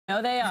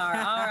No, they are.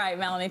 All right,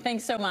 Melanie,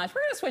 thanks so much. We're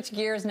going to switch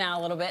gears now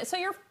a little bit. So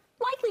you're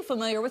likely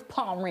familiar with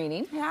palm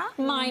reading,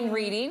 mind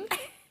reading,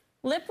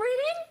 lip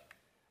reading.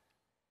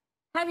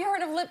 Have you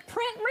heard of lip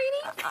print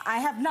reading? I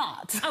have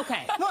not.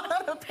 Okay.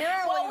 But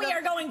apparently, well, we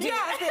are going to.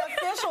 Yes,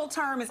 the official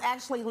term is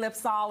actually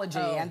Lipsology.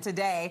 And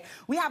today,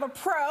 we have a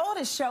pro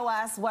to show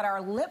us what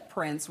our lip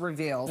prints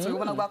reveal. So we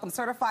want to welcome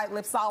certified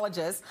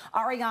lipsologist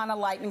Ariana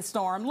Lightning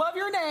Storm. Love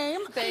your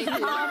name. Thank you.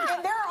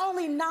 And there are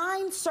only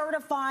 9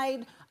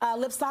 certified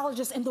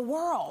lipsologists in the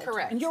world.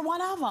 Correct. And you're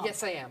one of them.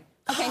 Yes, I am.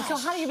 Okay, so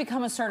how do you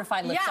become a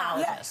certified lipsologist?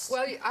 Yes.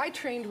 Well, I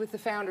trained with the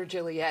founder,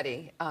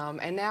 Eddy,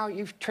 and now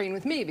you've trained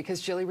with me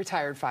because Jilly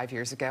retired 5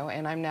 years ago,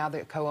 and I'm now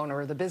the co-owner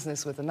of the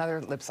business with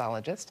another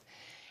lipsologist.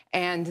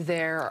 And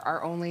there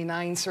are only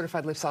 9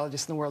 certified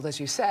lipsologists in the world, as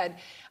you said.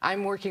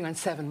 I'm working on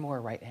 7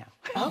 more right now.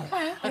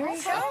 Okay, there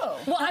you go.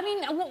 Well, I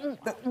mean,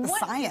 the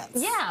science.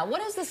 Yeah,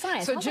 what is the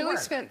science? So Jilly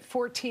spent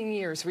 14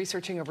 years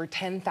researching over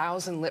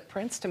 10,000 lip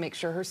prints to make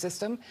sure her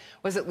system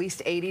was at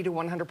least 80 to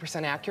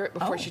 100% accurate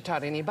before she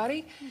taught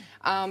anybody.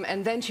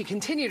 And then she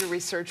continued to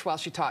research while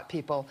she taught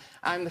people.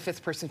 I'm the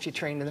 5th person she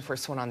trained and the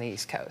first one on the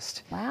East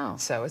Coast. Wow.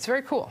 So it's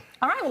very cool.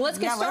 All right, well, let's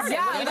get started.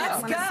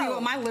 Let's go. See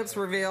what my lips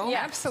reveal.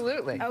 Yeah,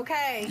 absolutely.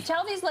 Okay.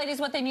 Tell these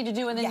ladies what they need to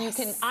do, and then you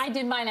can, I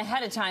did mine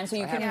ahead of time, so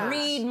you can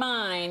read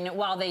mine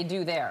while they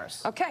do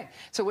theirs. Okay,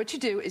 so what you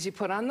do is you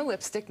put on the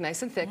lipstick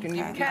nice and thick, and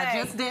you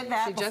I just did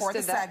that before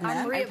the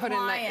segment. and put in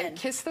and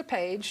kiss the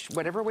page,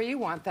 whatever way you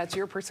want. That's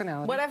your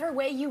personality. Whatever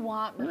way you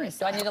want, Marissa.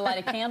 Do I need to light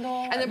a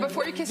candle? And then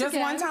before you kiss just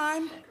again, one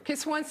time?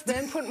 Kiss once,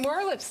 then put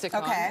more lipstick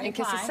on, and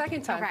kiss a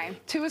second time. Okay.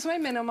 2 is my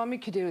minimum. You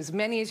could do as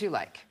many as you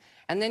like.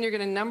 And then you're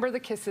going to number the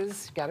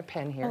kisses. You got a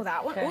pen here. Oh,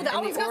 that one. Okay. Oh,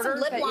 that one's got some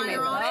lip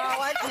liner on it.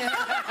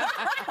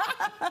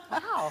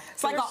 Wow.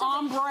 It's like an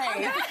ombre.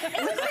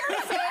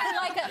 Is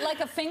there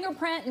like a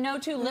fingerprint, no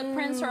 2 lip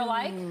prints are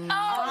alike?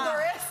 Oh,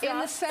 Marissa. In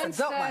the sense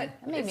that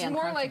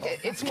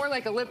it's more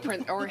like a lip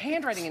print or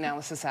handwriting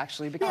analysis,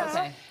 actually, because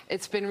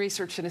it's been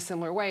researched in a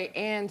similar way.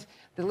 And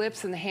the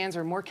lips and the hands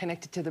are more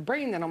connected to the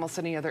brain than almost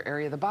any other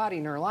area of the body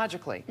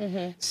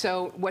neurologically.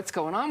 So what's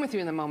going on with you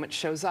in the moment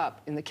shows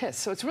up in the kiss.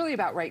 So it's really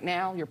about right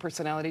now, your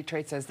personality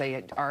traits as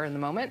they are in the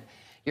moment,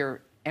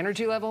 your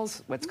energy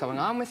levels, what's going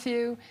on with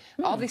you.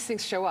 All these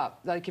things show up.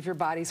 Like if your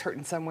body's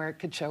hurting somewhere, it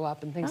could show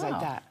up and things like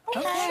that.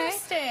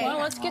 Interesting. Well,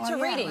 let's get to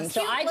reading.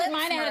 So I did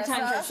mine ahead of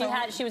time, so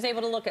she was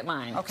able to look at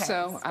mine. Okay.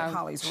 So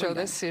I'll show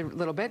this a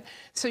little bit.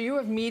 So you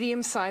have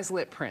medium-sized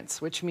lip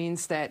prints, which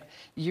means that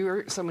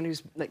you're someone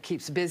that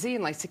keeps busy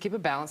and likes to keep a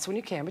balance when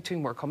you can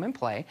between work, home, and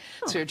play.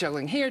 So you're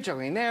juggling here,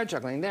 juggling there,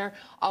 juggling there.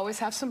 Always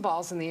have some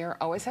balls in the air.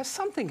 Always have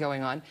something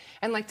going on,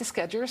 and like to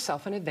schedule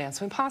yourself in advance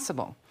when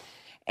possible.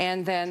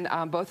 And then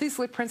both these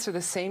lip prints are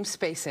the same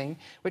spacing,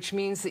 which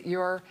means that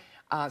you're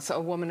so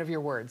a woman of your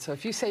word. So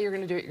if you say you're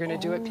going to do it, you're going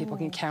to do it. People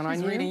can count on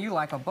you. Reading you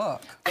like a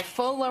book. A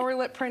full lower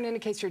lip print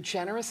indicates you're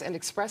generous and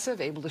expressive,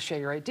 able to share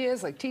your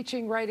ideas like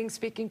teaching, writing,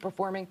 speaking,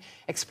 performing,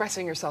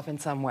 expressing yourself in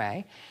some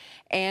way.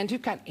 And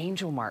you've got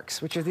angel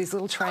marks, which are these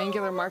little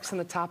triangular marks on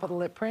the top of the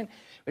lip print,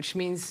 which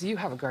means you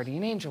have a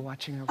guardian angel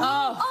watching over you.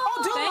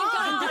 Thank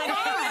God. Amen.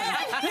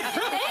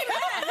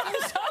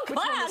 I'm so glad. Which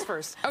one is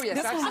first? Oh, yes,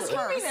 This absolutely.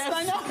 one's first.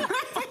 I know.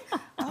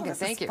 Okay,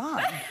 thank you.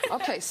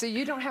 Okay, so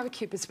you don't have a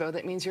Cupid's bow.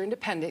 That means you're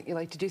independent. You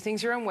like to do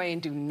things your own way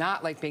and do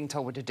not like being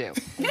told what to do.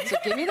 So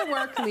give me the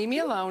work, leave me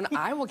alone.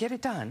 I will get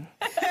it done.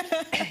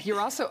 You're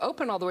also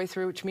open all the way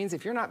through, which means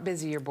if you're not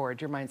busy, you're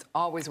bored. Your mind's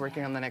always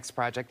working on the next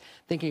project,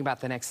 thinking about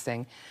the next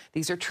thing.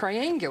 These are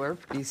triangular.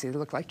 You see, they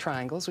look like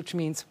triangles, which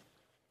means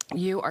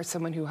you are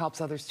someone who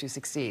helps others to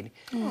succeed.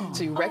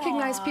 So you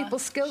recognize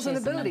people's skills and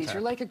abilities.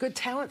 You're like a good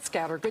talent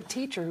scout or a good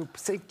teacher who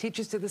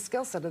teaches to the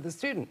skill set of the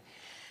student.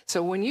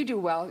 So when you do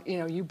well, you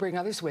know, you bring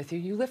others with you,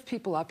 you lift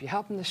people up, you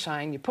help them to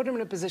shine, you put them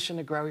in a position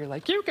to grow, you're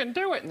like, you can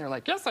do it, and they're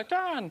like, yes, I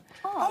can.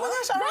 Oh my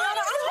gosh,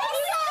 Ariana,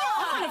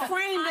 I'm going to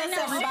frame this,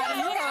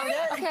 everybody.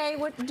 Okay,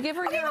 give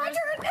her yours.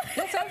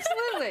 Yes,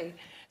 absolutely.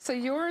 So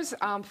yours,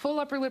 full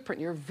upper lip print,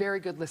 you're a very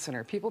good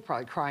listener. People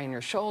probably cry on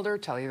your shoulder,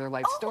 tell you their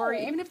life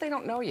story, even if they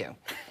don't know you.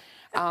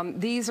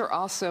 These are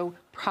also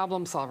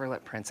problem solver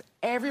lip prints.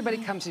 Everybody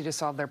comes to you to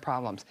solve their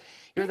problems.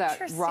 You're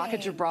that rock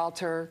at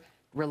Gibraltar,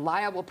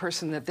 reliable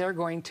person that they're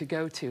going to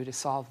go to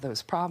solve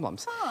those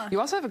problems.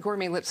 You also have a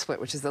gourmet lip split,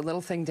 which is the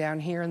little thing down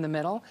here in the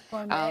middle.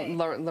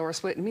 Lower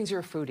split. It means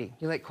you're a foodie.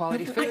 You like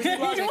quality food. You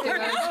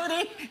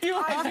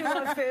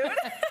love food.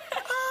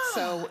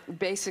 So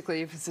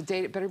basically, if it's a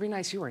date, it better be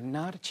nice. You are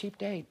not a cheap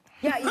date.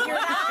 Yeah, you hear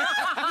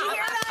that? You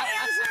hear that,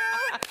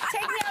 Andrew?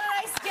 Take me on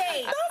a nice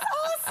date. That's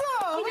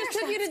awesome. He just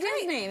took you to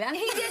Disney.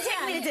 He did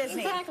take me to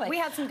Disney. Exactly. We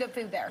had some good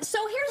food there. So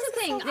here's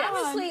the thing.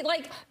 Obviously,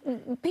 like,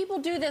 people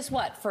do this,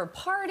 what, for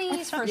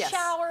parties, for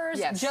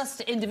showers, just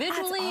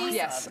individually? Awesome.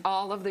 Yes,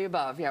 all of the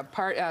above. Yeah,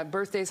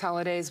 birthdays,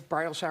 holidays,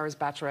 bridal showers,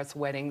 bachelorettes,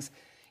 weddings,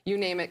 you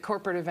name it,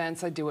 corporate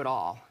events, I do it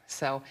all.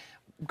 So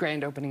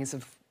grand openings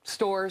of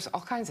stores,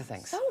 all kinds of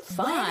things. So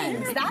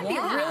fun. That'd be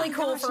really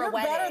cool for a You're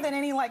wedding. better than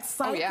any like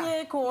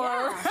psychic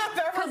or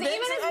Because even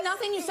if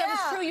nothing you said was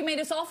true, you made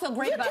us all feel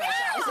great about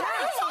ourselves.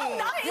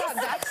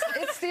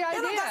 It's the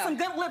idea. You got some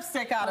good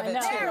lipstick out of it, too.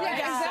 Yeah,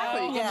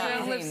 exactly. You get your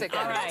own Amazing. lipstick.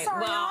 All on it. right.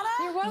 Ariana. Well,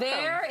 You're welcome.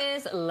 there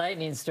is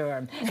Lightning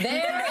Storm.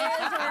 There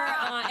is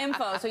her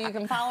info, so you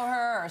can follow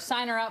her or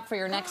sign her up for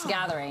your next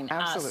gathering.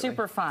 Absolutely.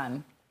 Super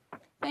fun.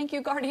 Thank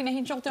you, Guardian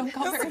Angel. Don't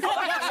go very far.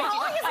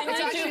 I It's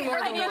actually more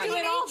than one.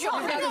 in all You've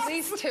got at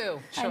least two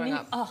showing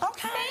up.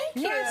 Okay. Thank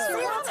you. Yes, you're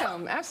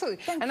welcome.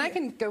 Absolutely. And I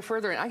can go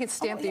further, and I can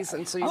stamp these,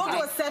 and so you We'll can.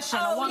 do a session,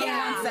 a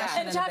one-on-one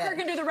session. And Tucker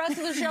can do the rest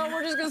of the show.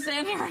 We're just going to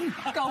stand here and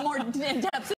go more in depth.